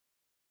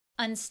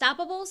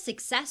Unstoppable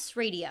Success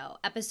Radio,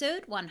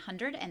 episode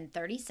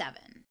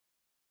 137.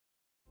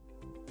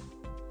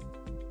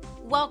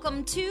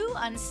 Welcome to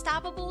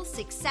Unstoppable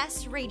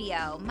Success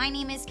Radio. My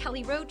name is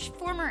Kelly Roach,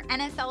 former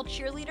NFL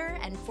cheerleader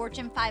and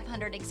Fortune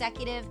 500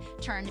 executive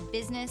turned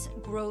business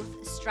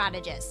growth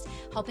strategist,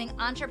 helping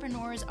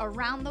entrepreneurs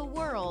around the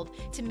world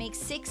to make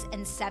 6-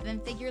 and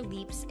 7-figure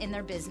leaps in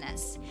their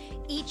business.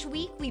 Each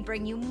week, we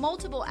bring you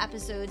multiple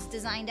episodes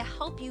designed to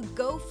help you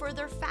go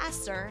further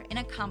faster in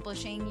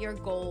accomplishing your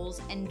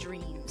goals and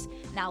dreams.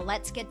 Now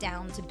let's get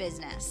down to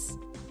business.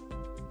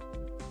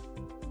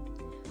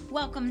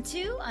 Welcome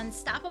to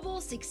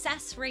Unstoppable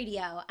Success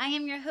Radio. I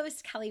am your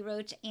host, Kelly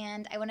Roach,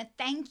 and I want to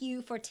thank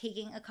you for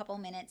taking a couple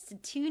minutes to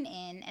tune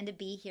in and to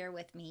be here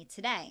with me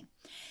today.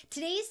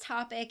 Today's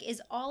topic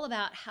is all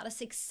about how to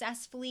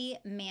successfully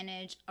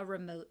manage a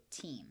remote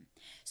team.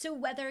 So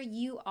whether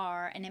you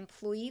are an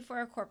employee for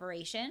a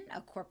corporation,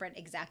 a corporate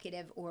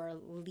executive or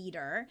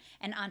leader,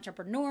 an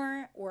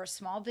entrepreneur or a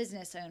small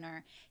business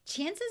owner,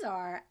 chances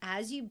are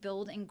as you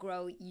build and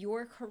grow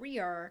your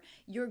career,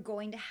 you're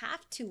going to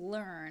have to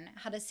learn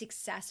how to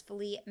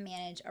successfully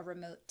manage a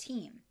remote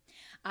team.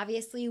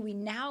 Obviously, we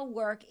now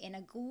work in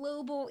a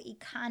global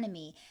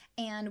economy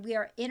and we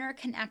are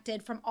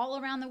interconnected from all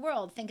around the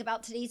world. Think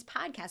about today's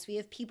podcast. We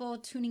have people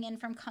tuning in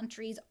from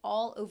countries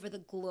all over the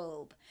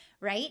globe,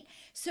 right?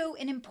 So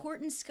an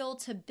important skill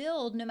to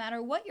build, no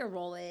matter what your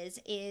role is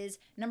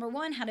number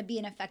one, how to be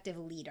an effective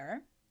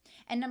leader.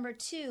 And number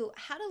two,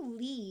 how to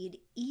lead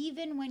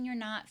even when you're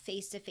not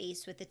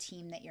face-to-face with the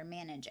team that you're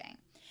managing.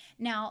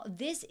 Now,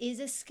 this is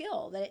a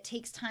skill that it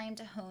takes time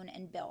to hone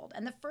and build.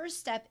 And the first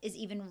step is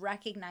even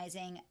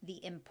recognizing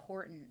the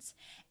importance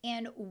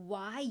and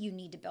why you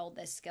need to build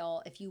this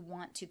skill if you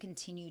want to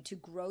continue to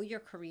grow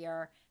your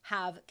career,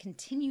 have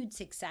continued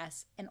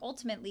success, and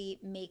ultimately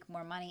make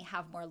more money,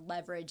 have more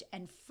leverage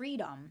and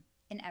freedom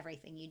in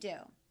everything you do.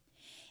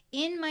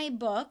 In my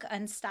book,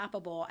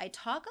 Unstoppable, I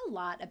talk a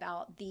lot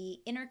about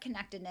the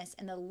interconnectedness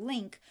and the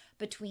link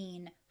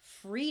between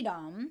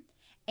freedom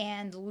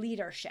and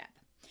leadership.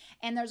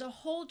 And there's a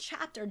whole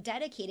chapter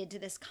dedicated to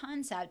this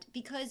concept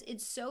because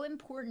it's so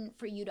important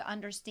for you to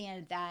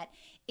understand that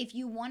if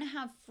you want to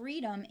have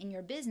freedom in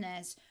your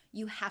business,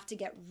 you have to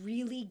get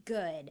really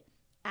good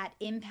at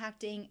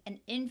impacting and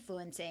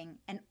influencing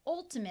and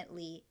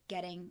ultimately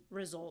getting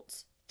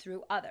results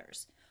through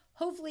others.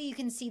 Hopefully you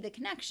can see the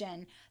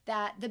connection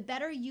that the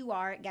better you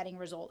are at getting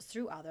results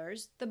through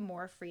others, the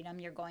more freedom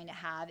you're going to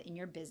have in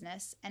your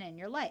business and in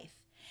your life.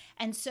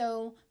 And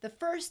so the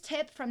first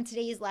tip from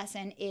today's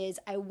lesson is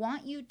I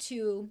want you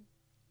to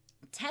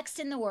text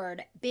in the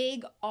word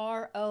big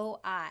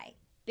ROI.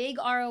 Big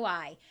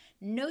ROI.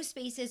 No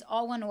spaces,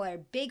 all one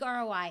word, big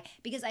ROI,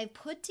 because I've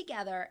put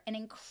together an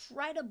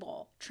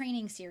incredible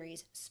training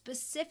series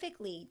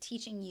specifically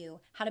teaching you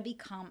how to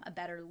become a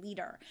better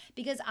leader.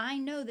 Because I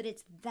know that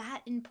it's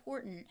that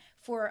important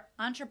for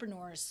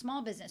entrepreneurs,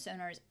 small business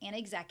owners, and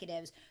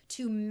executives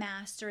to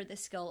master the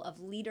skill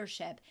of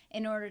leadership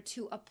in order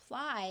to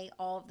apply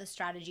all of the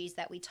strategies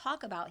that we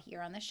talk about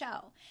here on the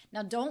show.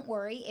 Now, don't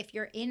worry, if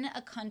you're in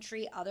a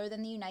country other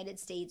than the United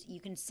States, you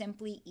can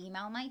simply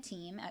email my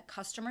team at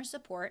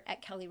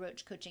customersupport@kellyroachcoaching.com,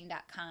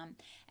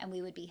 and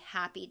we would be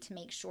happy to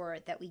make sure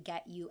that we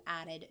get you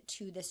added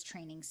to this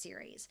training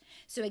series.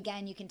 So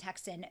again, you can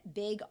text in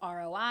big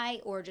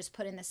ROI or just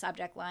put in the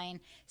subject line,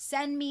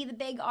 send me the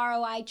big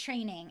ROI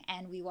training,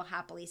 and we will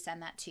happily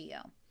send that to you.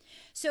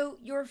 So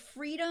your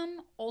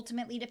freedom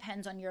ultimately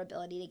depends on your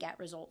ability to get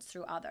results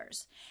through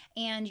others.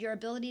 And your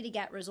ability to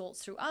get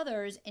results through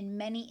others in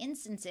many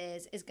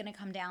instances is going to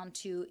come down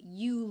to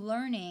you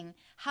learning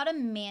how to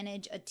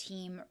manage a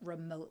team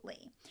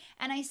remotely.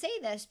 And I say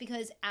this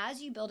because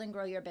as you build and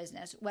grow your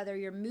business, whether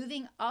you're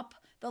moving up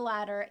the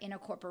ladder in a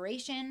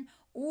corporation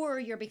or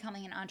you're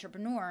becoming an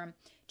entrepreneur,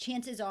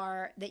 chances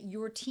are that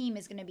your team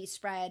is going to be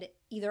spread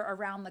either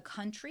around the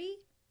country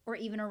or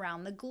even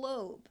around the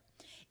globe.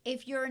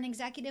 If you're an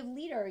executive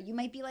leader, you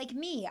might be like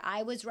me.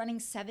 I was running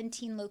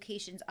 17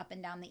 locations up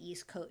and down the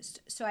East Coast.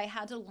 So I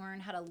had to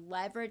learn how to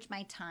leverage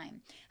my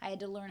time. I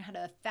had to learn how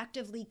to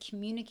effectively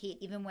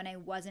communicate even when I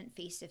wasn't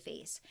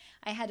face-to-face.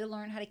 I had to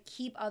learn how to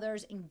keep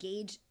others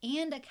engaged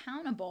and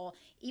accountable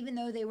even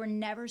though they were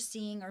never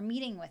seeing or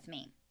meeting with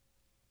me.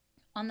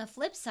 On the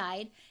flip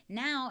side,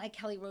 now at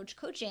Kelly Roach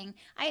Coaching,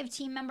 I have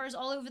team members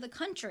all over the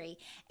country,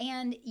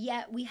 and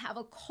yet we have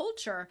a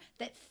culture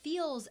that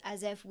feels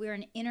as if we're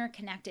an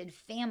interconnected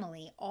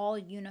family, all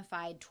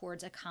unified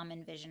towards a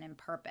common vision and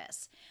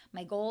purpose.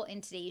 My goal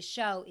in today's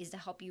show is to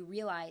help you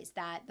realize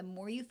that the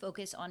more you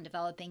focus on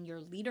developing your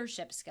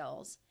leadership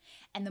skills,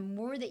 and the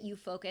more that you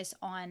focus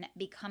on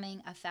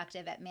becoming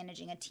effective at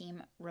managing a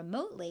team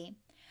remotely,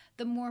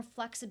 the more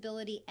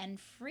flexibility and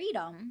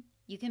freedom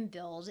you can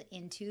build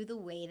into the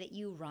way that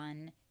you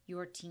run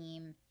your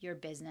team, your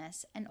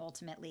business, and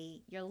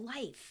ultimately your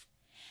life.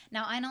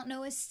 Now, I don't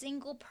know a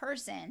single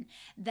person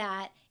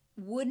that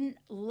wouldn't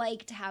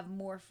like to have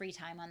more free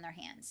time on their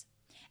hands.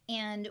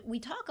 And we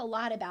talk a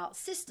lot about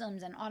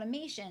systems and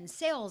automation,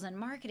 sales and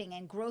marketing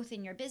and growth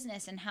in your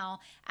business and how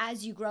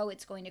as you grow,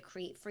 it's going to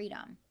create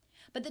freedom.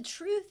 But the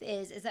truth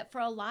is that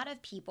for a lot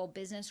of people,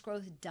 business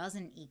growth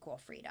doesn't equal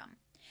freedom.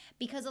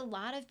 Because a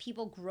lot of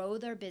people grow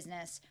their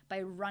business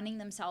by running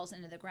themselves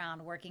into the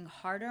ground, working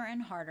harder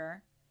and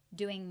harder,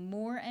 doing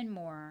more and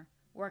more,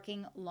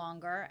 working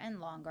longer and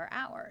longer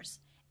hours.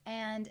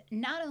 And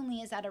not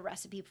only is that a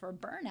recipe for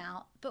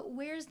burnout, but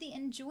where's the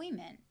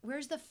enjoyment?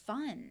 Where's the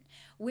fun?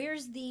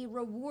 Where's the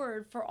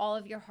reward for all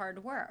of your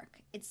hard work?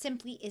 It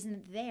simply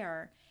isn't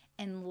there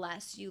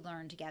unless you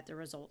learn to get the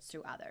results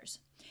through others.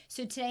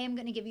 So today I'm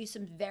going to give you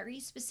some very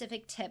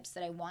specific tips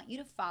that I want you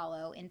to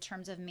follow in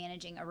terms of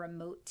managing a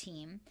remote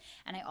team.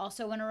 And I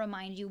also want to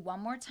remind you one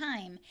more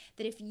time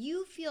that if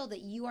you feel that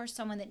you are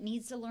someone that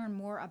needs to learn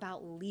more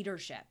about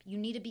leadership, you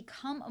need to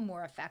become a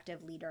more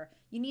effective leader,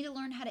 you need to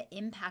learn how to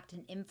impact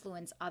and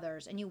influence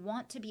others, and you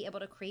want to be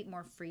able to create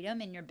more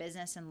freedom in your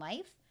business and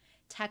life,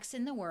 text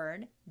in the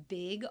word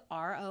big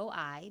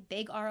ROI,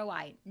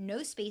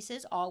 no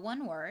spaces, all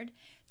one word,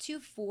 to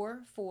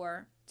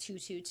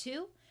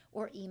 44222,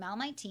 or email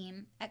my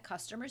team at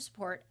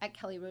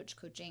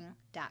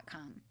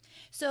customersupport@kellyroachcoaching.com.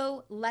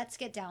 So let's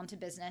get down to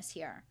business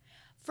here.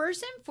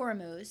 First and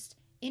foremost,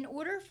 in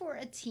order for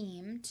a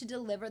team to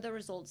deliver the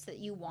results that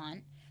you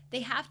want,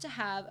 they have to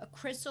have a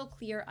crystal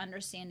clear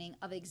understanding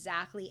of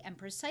exactly and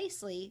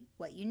precisely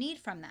what you need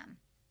from them.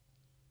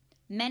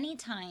 Many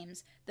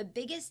times, the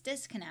biggest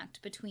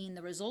disconnect between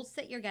the results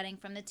that you're getting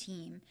from the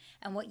team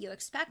and what you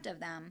expect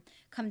of them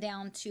come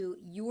down to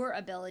your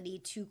ability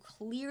to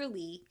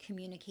clearly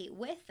communicate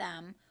with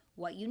them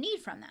what you need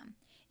from them.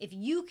 If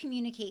you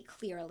communicate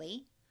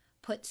clearly,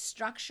 put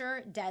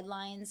structure,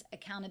 deadlines,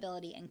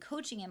 accountability, and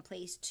coaching in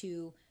place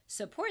to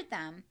support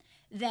them,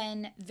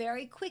 then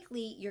very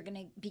quickly you're going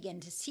to begin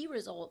to see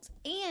results,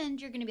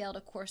 and you're going to be able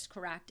to course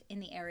correct in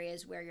the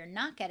areas where you're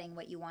not getting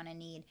what you want to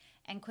need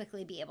and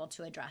quickly be able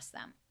to address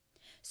them.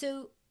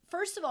 So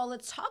first of all,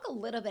 let's talk a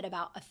little bit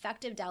about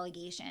effective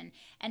delegation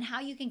and how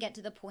you can get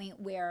to the point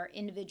where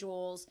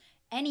individuals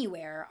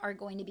anywhere are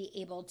going to be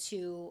able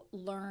to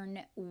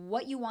learn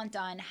what you want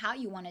done, how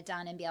you want it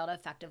done, and be able to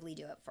effectively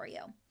do it for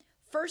you.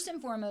 First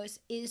and foremost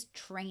is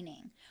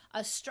training,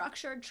 a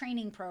structured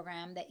training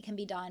program that can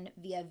be done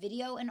via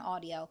video and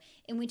audio,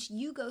 in which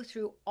you go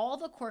through all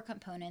the core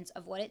components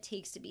of what it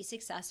takes to be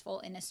successful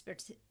in a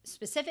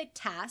specific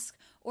task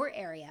or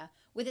area,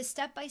 with a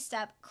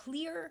step-by-step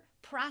clear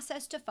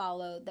process to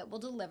follow that will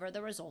deliver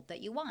the result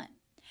that you want.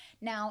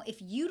 Now, if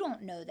you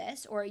don't know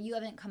this or you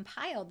haven't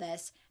compiled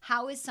this,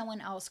 how is someone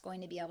else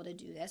going to be able to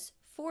do this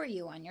for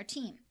you on your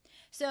team?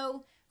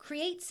 So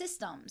create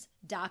systems,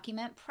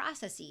 document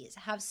processes,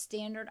 have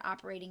standard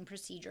operating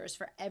procedures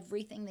for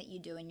everything that you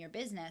do in your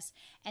business.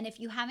 And if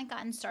you haven't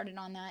gotten started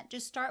on that,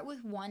 just start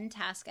with one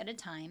task at a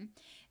time,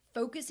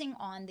 focusing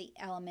on the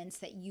elements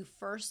that you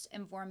first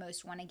and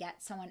foremost want to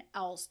get someone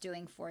else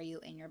doing for you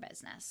in your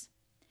business.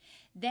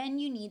 Then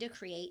you need to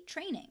create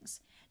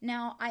trainings.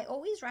 Now, I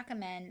always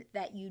recommend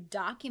that you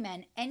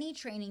document any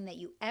training that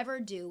you ever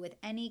do with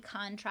any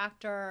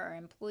contractor or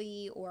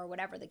employee or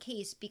whatever the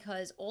case,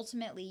 because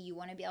ultimately you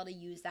want to be able to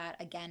use that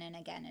again and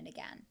again and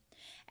again.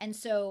 And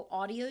so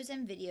audios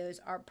and videos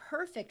are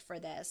perfect for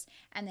this.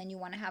 And then you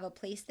want to have a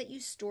place that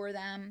you store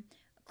them,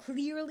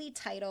 clearly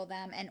title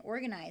them, and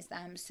organize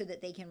them so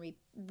that they can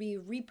be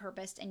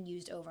repurposed and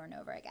used over and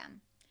over again.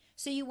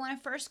 So you want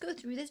to first go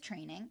through this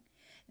training.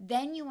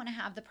 Then you want to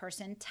have the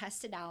person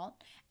test it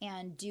out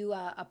and do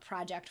a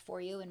project for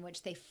you in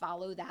which they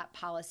follow that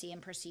policy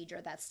and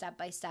procedure, that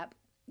step-by-step,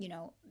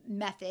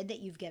 method that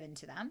you've given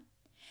to them.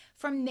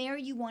 From there,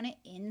 you want to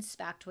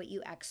inspect what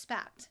you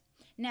expect.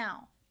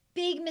 Now,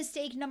 big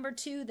mistake number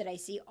 2 that I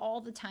see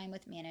all the time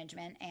with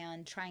management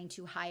and trying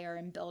to hire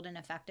and build an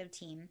effective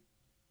team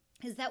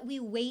is that we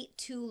wait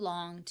too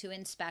long to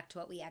inspect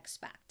what we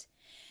expect.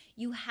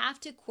 You have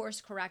to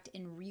course correct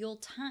in real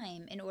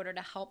time in order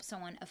to help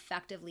someone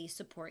effectively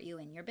support you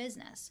in your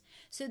business.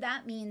 So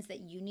that means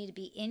that you need to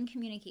be in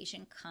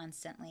communication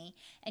constantly,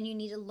 and you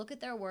need to look at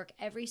their work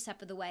every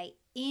step of the way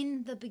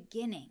in the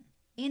beginning,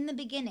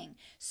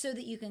 so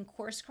that you can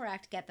course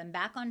correct, get them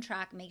back on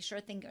track, make sure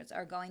things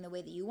are going the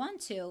way that you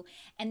want to.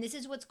 And this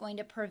is what's going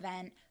to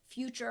prevent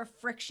future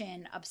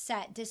friction,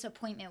 upset,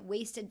 disappointment,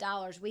 wasted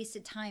dollars,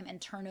 wasted time,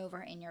 and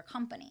turnover in your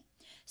company.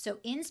 So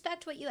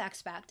inspect what you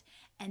expect,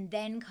 and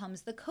then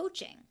comes the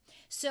coaching.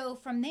 So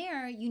from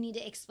there, you need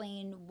to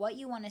explain what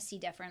you want to see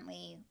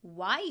differently,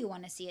 why you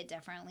want to see it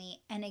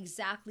differently, and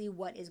exactly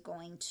what is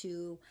going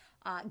to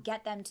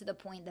get them to the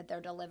point that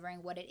they're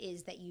delivering what it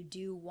is that you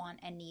do want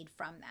and need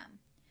from them.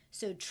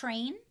 So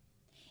train,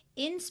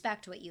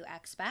 inspect what you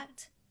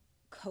expect,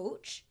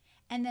 coach,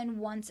 and then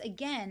once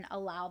again,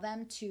 allow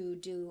them to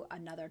do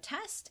another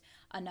test,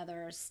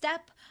 another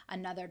step,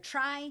 another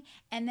try,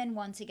 and then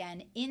once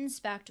again,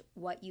 inspect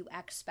what you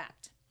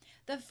expect.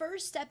 The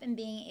first step in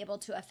being able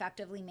to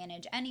effectively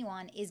manage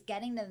anyone is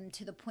getting them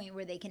to the point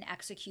where they can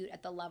execute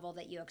at the level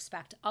that you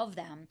expect of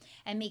them,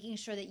 and making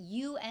sure that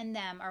you and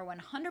them are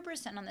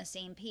 100% on the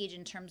same page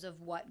in terms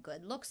of what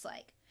good looks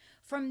like.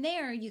 From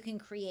there, you can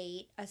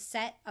create a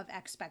set of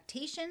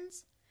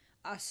expectations,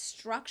 a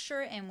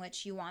structure in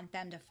which you want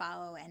them to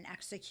follow and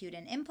execute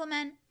and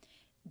implement.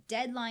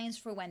 deadlines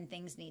for when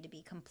things need to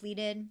be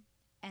completed,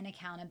 and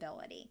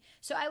accountability.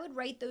 So I would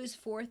write those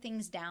 4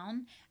 things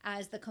down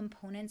as the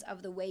components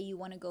of the way you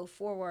want to go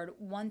forward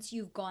once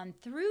you've gone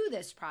through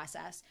this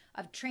process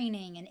of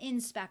training and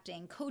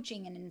inspecting,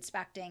 coaching and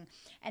inspecting,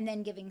 and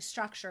then giving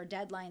structure,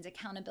 deadlines,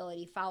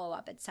 accountability,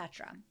 follow-up,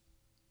 etc.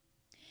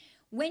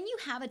 When you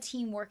have a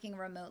team working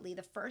remotely,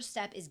 the first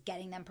step is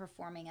getting them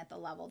performing at the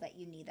level that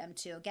you need them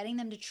to, getting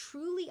them to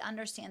truly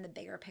understand the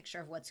bigger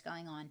picture of what's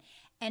going on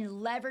and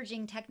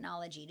leveraging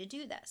technology to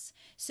do this.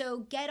 So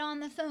get on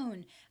the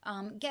phone,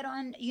 get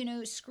on,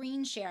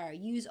 screen share,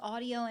 use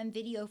audio and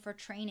video for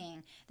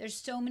training. There's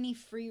so many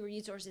free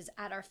resources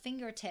at our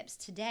fingertips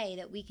today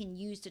that we can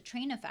use to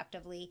train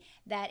effectively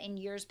that in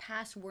years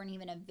past weren't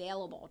even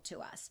available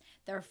to us.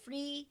 They're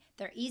free,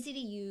 they're easy to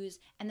use,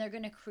 and they're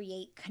going to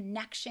create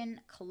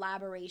connection,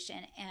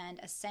 collaboration, and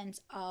a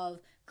sense of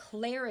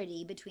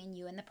clarity between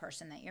you and the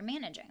person that you're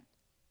managing.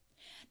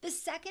 The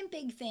second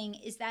big thing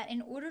is that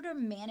in order to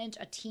manage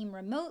a team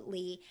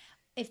remotely,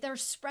 if they're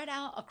spread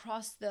out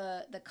across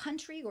the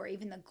country or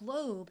even the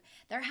globe,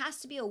 there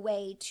has to be a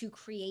way to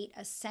create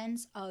a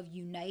sense of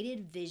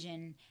united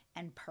vision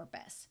and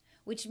purpose,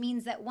 which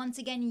means that once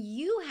again,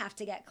 you have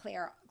to get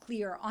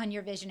clear on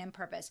your vision and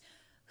purpose.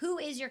 Who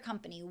is your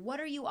company? What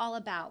are you all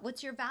about?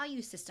 What's your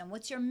value system?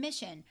 What's your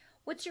mission?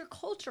 What's your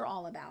culture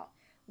all about?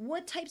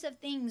 What types of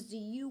things do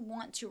you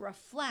want to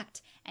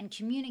reflect and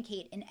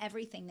communicate in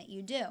everything that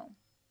you do?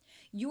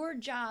 Your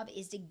job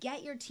is to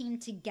get your team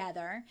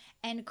together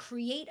and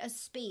create a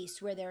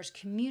space where there's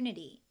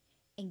community,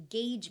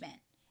 engagement,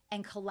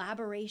 and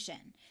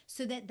collaboration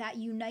so that that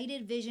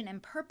united vision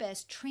and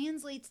purpose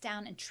translates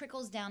down and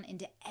trickles down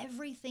into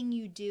everything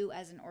you do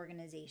as an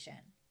organization.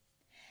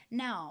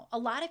 Now, a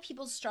lot of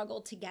people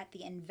struggle to get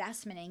the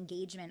investment and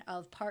engagement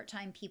of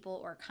part-time people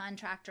or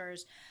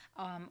contractors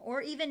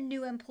or even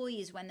new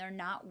employees when they're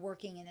not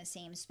working in the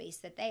same space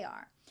that they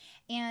are.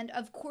 And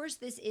of course,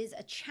 this is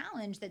a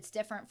challenge that's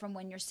different from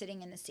when you're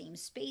sitting in the same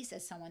space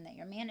as someone that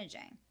you're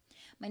managing.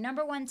 My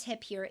number one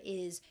tip here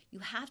is you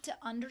have to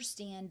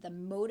understand the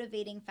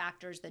motivating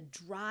factors, the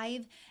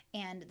drive,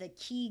 and the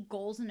key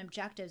goals and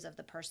objectives of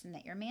the person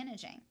that you're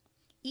managing.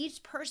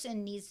 Each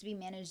person needs to be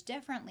managed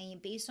differently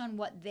based on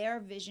what their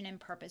vision and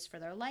purpose for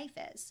their life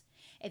is.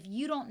 If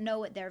you don't know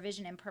what their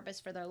vision and purpose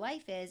for their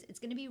life is, it's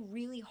going to be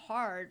really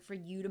hard for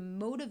you to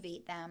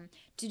motivate them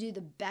to do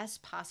the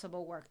best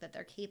possible work that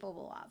they're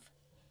capable of.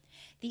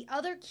 The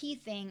other key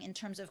thing in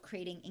terms of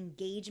creating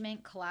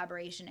engagement,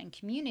 collaboration, and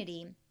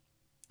community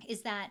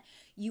is that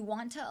you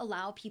want to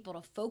allow people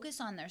to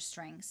focus on their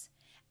strengths,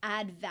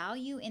 add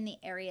value in the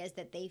areas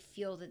that they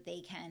feel that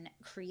they can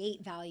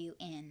create value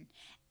in,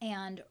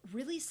 and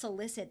really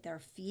solicit their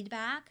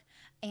feedback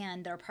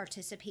and their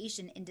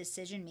participation in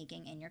decision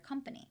making in your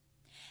company.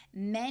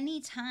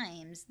 Many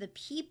times, the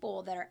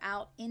people that are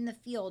out in the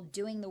field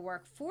doing the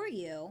work for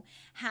you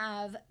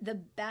have the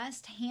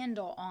best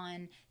handle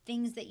on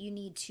things that you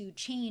need to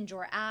change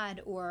or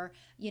add or,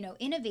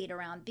 innovate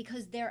around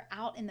because they're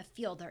out in the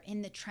field, they're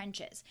in the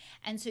trenches.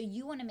 And so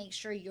you want to make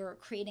sure you're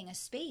creating a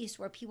space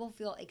where people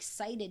feel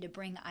excited to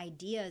bring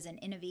ideas and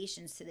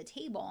innovations to the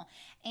table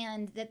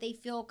and that they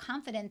feel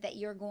confident that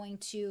you're going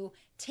to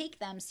take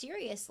them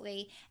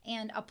seriously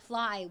and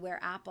apply where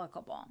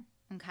applicable.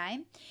 Okay.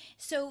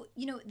 So,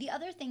 the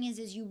other thing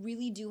is you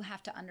really do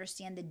have to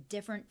understand the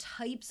different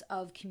types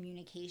of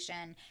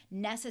communication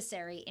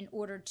necessary in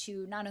order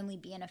to not only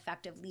be an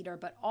effective leader,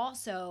 but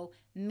also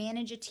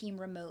manage a team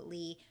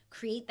remotely,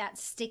 create that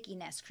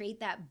stickiness, create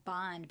that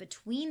bond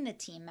between the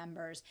team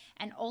members,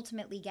 and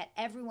ultimately get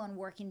everyone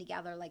working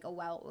together like a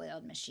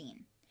well-oiled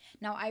machine.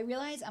 Now, I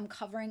realize I'm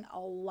covering a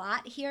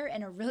lot here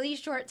in a really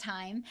short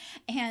time,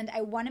 and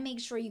I want to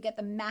make sure you get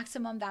the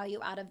maximum value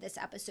out of this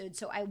episode.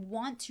 So I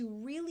want to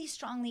really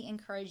strongly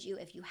encourage you,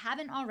 if you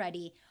haven't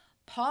already,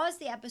 pause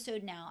the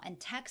episode now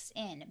and text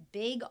in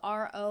big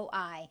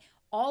ROI,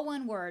 all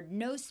one word,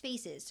 no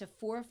spaces, to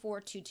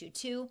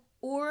 44222,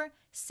 or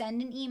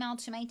send an email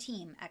to my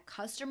team at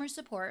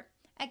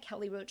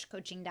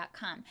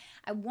customersupport@kellyroachcoaching.com.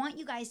 I want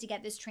you guys to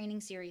get this training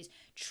series.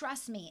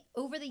 Trust me,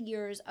 over the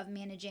years of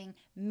managing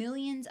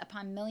millions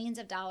upon millions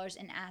of dollars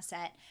in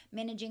asset,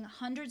 managing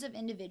hundreds of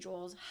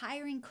individuals,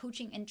 hiring,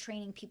 coaching, and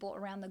training people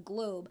around the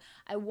globe,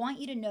 I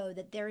want you to know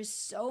that there is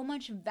so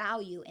much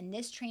value in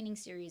this training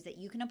series that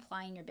you can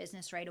apply in your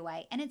business right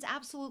away. And it's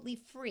absolutely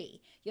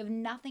free. You have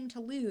nothing to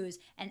lose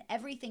and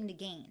everything to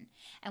gain.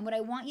 And what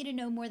I want you to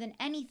know more than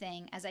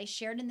anything, as I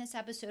shared in this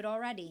episode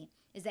already,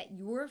 is that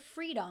your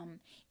freedom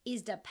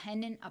is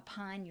dependent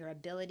upon your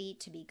ability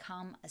to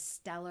become a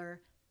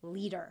stellar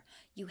leader.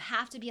 You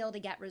have to be able to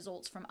get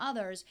results from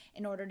others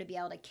in order to be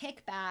able to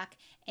kick back,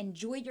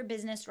 enjoy your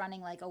business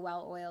running like a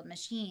well-oiled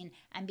machine,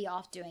 and be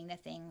off doing the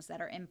things that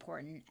are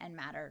important and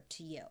matter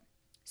to you.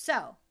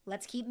 So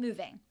let's keep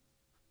moving.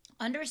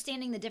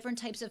 Understanding the different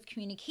types of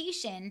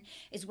communication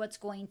is what's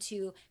going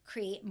to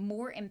create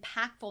more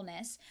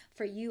impactfulness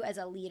for you as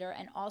a leader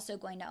and also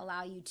going to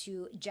allow you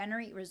to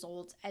generate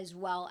results as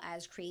well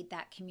as create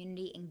that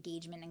community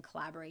engagement and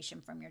collaboration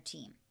from your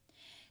team.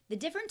 The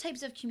different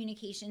types of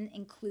communication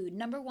include,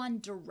 number one,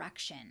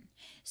 direction.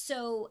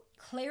 So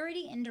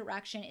clarity and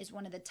direction is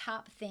one of the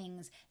top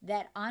things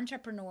that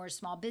entrepreneurs,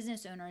 small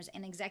business owners,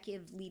 and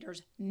executive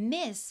leaders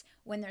miss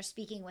when they're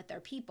speaking with their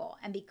people.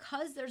 And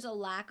because there's a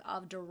lack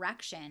of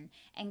direction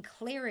and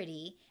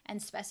clarity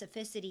and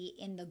specificity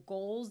in the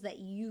goals that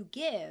you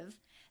give,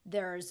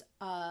 there's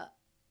a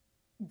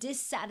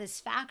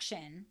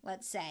dissatisfaction,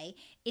 let's say,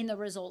 in the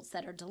results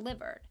that are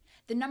delivered.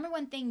 The number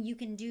one thing you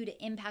can do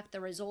to impact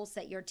the results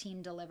that your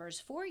team delivers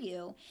for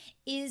you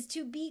is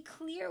to be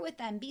clear with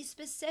them, be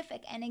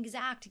specific and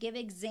exact, give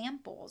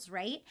examples,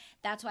 right?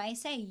 That's why I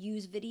say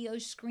use video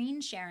screen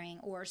sharing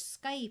or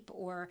Skype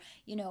or,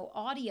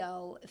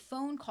 audio,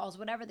 phone calls,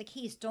 whatever the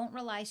case. Don't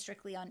rely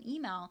strictly on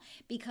email,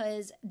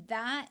 because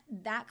that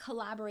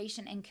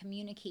collaboration and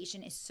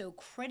communication is so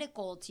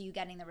critical to you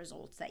getting the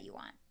results that you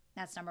want.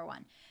 That's number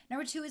one.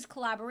 Number two is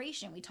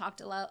collaboration. We talked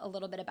a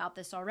little bit about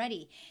this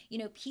already.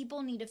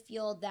 People need to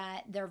feel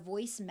that their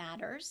voice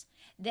matters,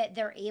 that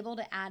they're able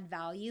to add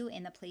value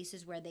in the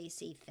places where they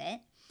see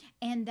fit,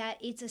 and that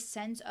it's a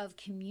sense of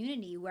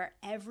community where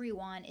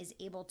everyone is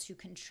able to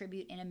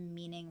contribute in a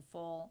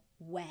meaningful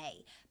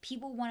way.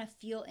 People want to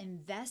feel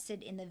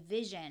invested in the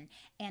vision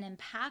and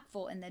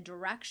impactful in the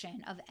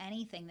direction of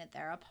anything that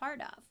they're a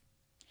part of.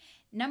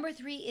 Number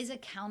three is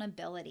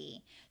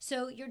accountability.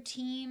 So your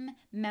team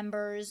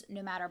members,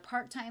 no matter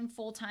part-time,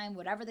 full-time,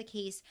 whatever the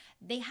case,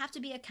 they have to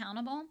be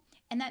accountable,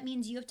 and that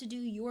means you have to do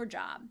your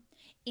job.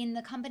 In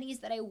the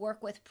companies that I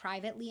work with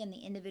privately and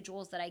the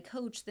individuals that I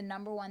coach, the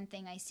number one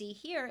thing I see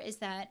here is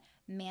that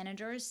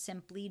managers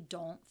simply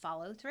don't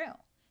follow through.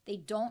 They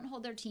don't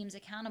hold their teams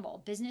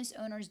accountable. Business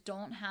owners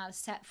don't have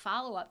set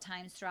follow-up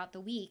times throughout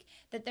the week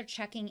that they're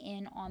checking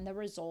in on the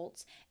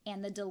results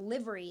and the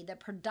delivery, the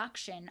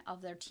production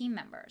of their team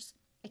members.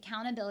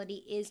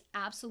 Accountability is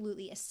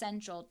absolutely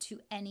essential to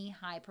any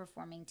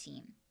high-performing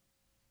team.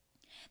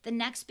 The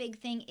next big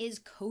thing is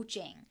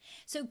coaching.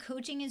 So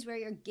coaching is where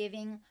you're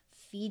giving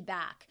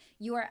feedback.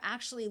 You are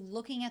actually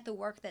looking at the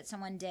work that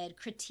someone did,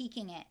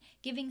 critiquing it,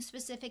 giving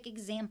specific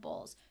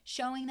examples,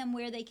 showing them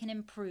where they can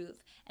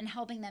improve, and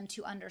helping them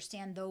to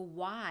understand the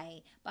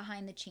why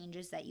behind the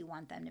changes that you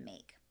want them to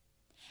make.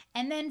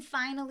 And then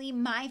finally,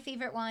 my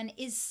favorite one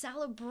is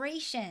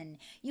celebration.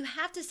 You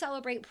have to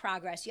celebrate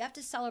progress. You have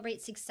to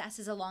celebrate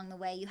successes along the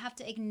way. You have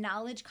to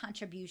acknowledge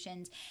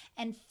contributions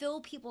and fill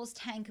people's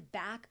tank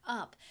back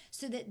up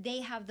so that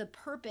they have the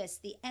purpose,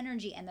 the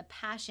energy, and the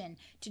passion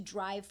to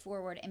drive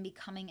forward and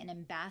becoming an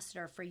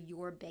ambassador for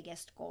your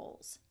biggest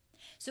goals.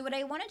 So what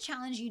I want to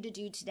challenge you to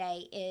do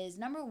today is,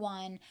 number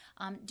one,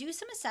 do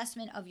some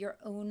assessment of your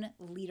own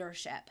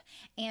leadership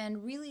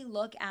and really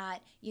look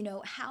at,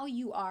 how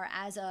you are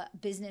as a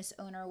business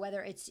owner,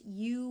 whether it's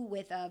you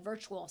with a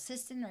virtual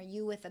assistant or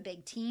you with a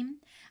big team.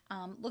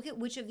 Look at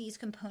which of these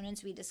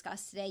components we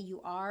discussed today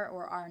you are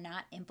or are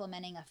not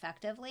implementing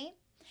effectively.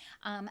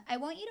 I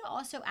want you to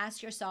also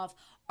ask yourself,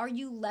 are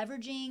you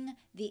leveraging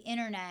the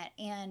internet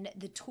and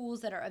the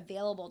tools that are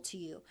available to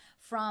you,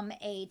 from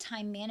a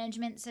time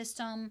management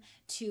system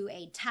to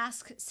a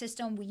task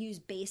system? We use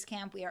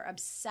Basecamp. We are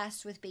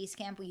obsessed with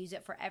Basecamp. We use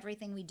it for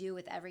everything we do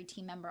with every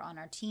team member on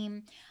our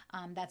team.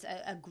 That's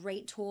a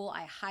great tool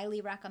I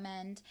highly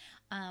recommend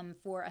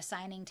for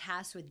assigning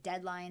tasks with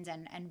deadlines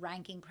and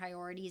ranking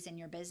priorities in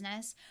your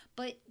business.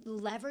 But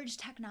leverage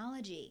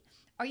technology.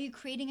 Are you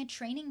creating a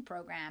training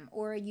program,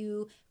 or are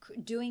you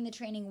doing the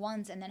training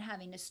once and then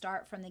having to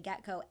start from the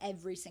get-go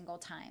every single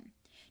time?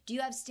 Do you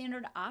have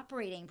standard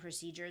operating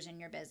procedures in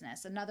your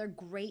business? Another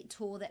great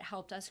tool that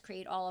helped us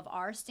create all of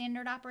our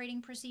standard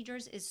operating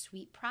procedures is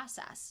Sweet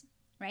Process,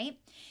 right?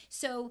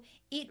 So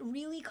it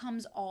really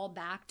comes all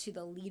back to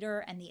the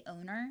leader and the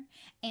owner.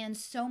 And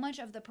so much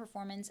of the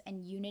performance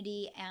and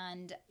unity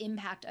and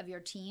impact of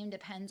your team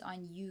depends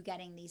on you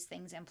getting these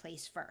things in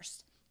place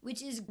first,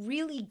 which is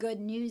really good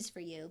news for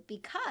you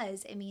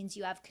because it means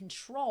you have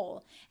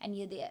control and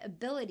you have the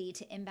ability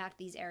to impact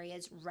these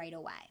areas right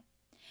away.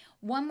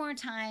 One more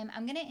time,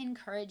 I'm going to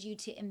encourage you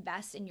to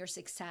invest in your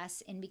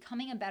success, in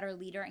becoming a better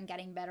leader and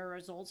getting better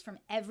results from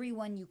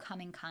everyone you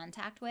come in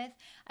contact with.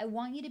 I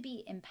want you to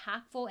be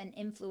impactful and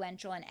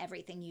influential in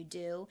everything you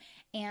do.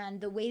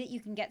 And the way that you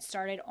can get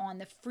started on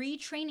the free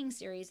training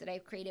series that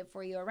I've created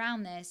for you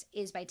around this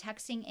is by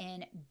texting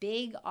in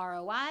BIG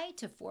ROI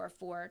to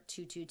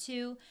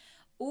 44222.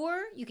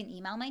 Or you can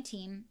email my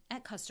team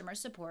at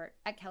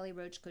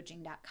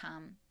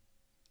customersupport@kellyroachcoaching.com.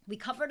 We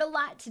covered a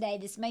lot today.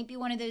 This might be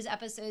one of those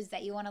episodes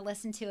that you want to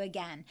listen to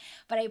again.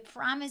 But I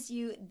promise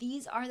you,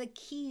 these are the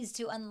keys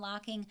to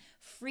unlocking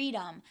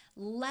freedom,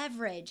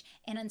 leverage,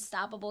 and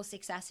unstoppable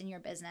success in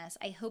your business.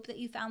 I hope that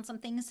you found some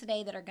things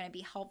today that are going to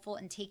be helpful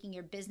in taking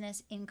your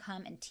business,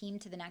 income, and team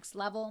to the next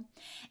level.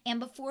 And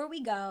before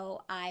we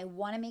go, I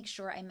want to make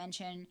sure I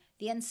mention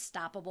the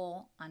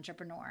Unstoppable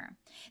Entrepreneur.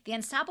 The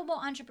Unstoppable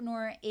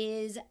Entrepreneur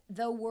is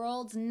the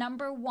world's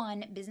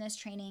 #1 business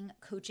training,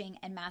 coaching,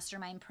 and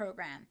mastermind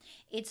program.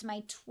 It's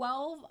my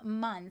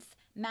 12-month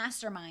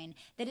mastermind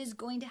that is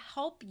going to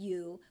help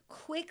you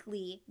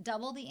quickly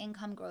double the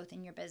income growth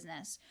in your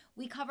business.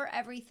 We cover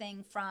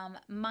everything from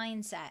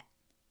mindset,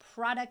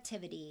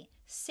 productivity,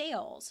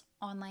 sales,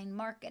 online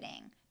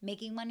marketing,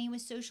 making money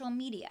with social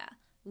media,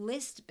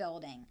 list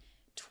building,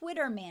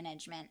 Twitter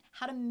management,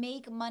 how to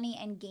make money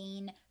and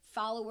gain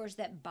followers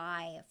that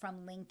buy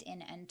from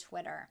LinkedIn and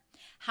Twitter,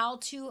 how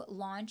to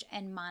launch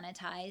and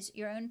monetize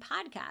your own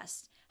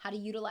podcast, how to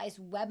utilize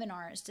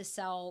webinars to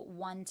sell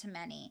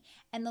one-to-many,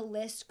 and the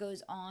list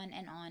goes on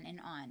and on and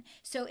on.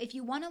 So if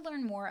you want to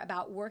learn more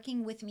about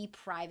working with me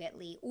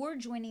privately or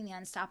joining the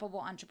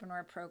Unstoppable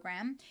Entrepreneur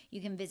Program, you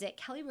can visit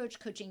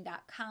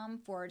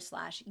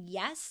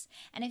kellyroachcoaching.com/yes.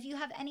 And if you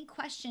have any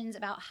questions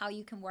about how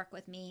you can work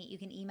with me, you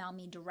can email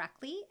me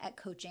directly at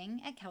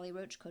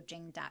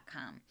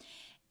coaching@kellyroachcoaching.com.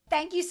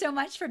 Thank you so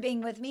much for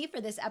being with me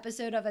for this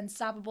episode of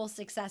Unstoppable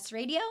Success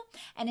Radio.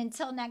 And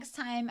until next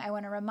time, I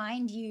want to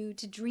remind you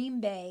to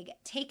dream big,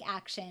 take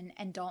action,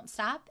 and don't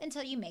stop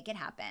until you make it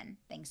happen.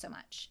 Thanks so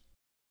much.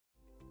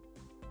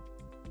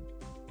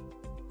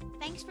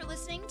 Thanks for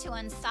listening to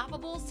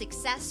Unstoppable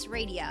Success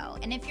Radio.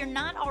 And if you're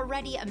not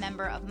already a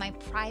member of my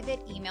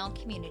private email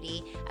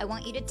community, I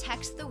want you to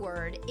text the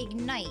word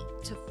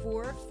IGNITE to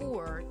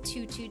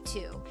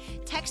 44222.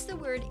 Text the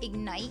word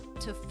IGNITE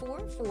to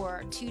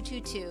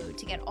 44222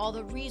 to get all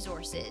the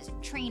resources,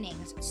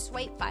 trainings,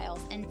 swipe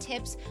files, and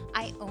tips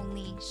I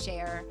only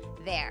share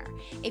there.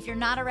 If you're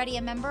not already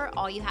a member,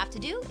 all you have to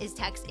do is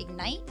text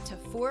IGNITE to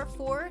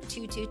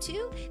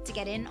 44222 to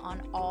get in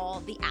on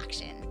all the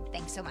action.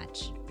 Thanks so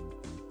much.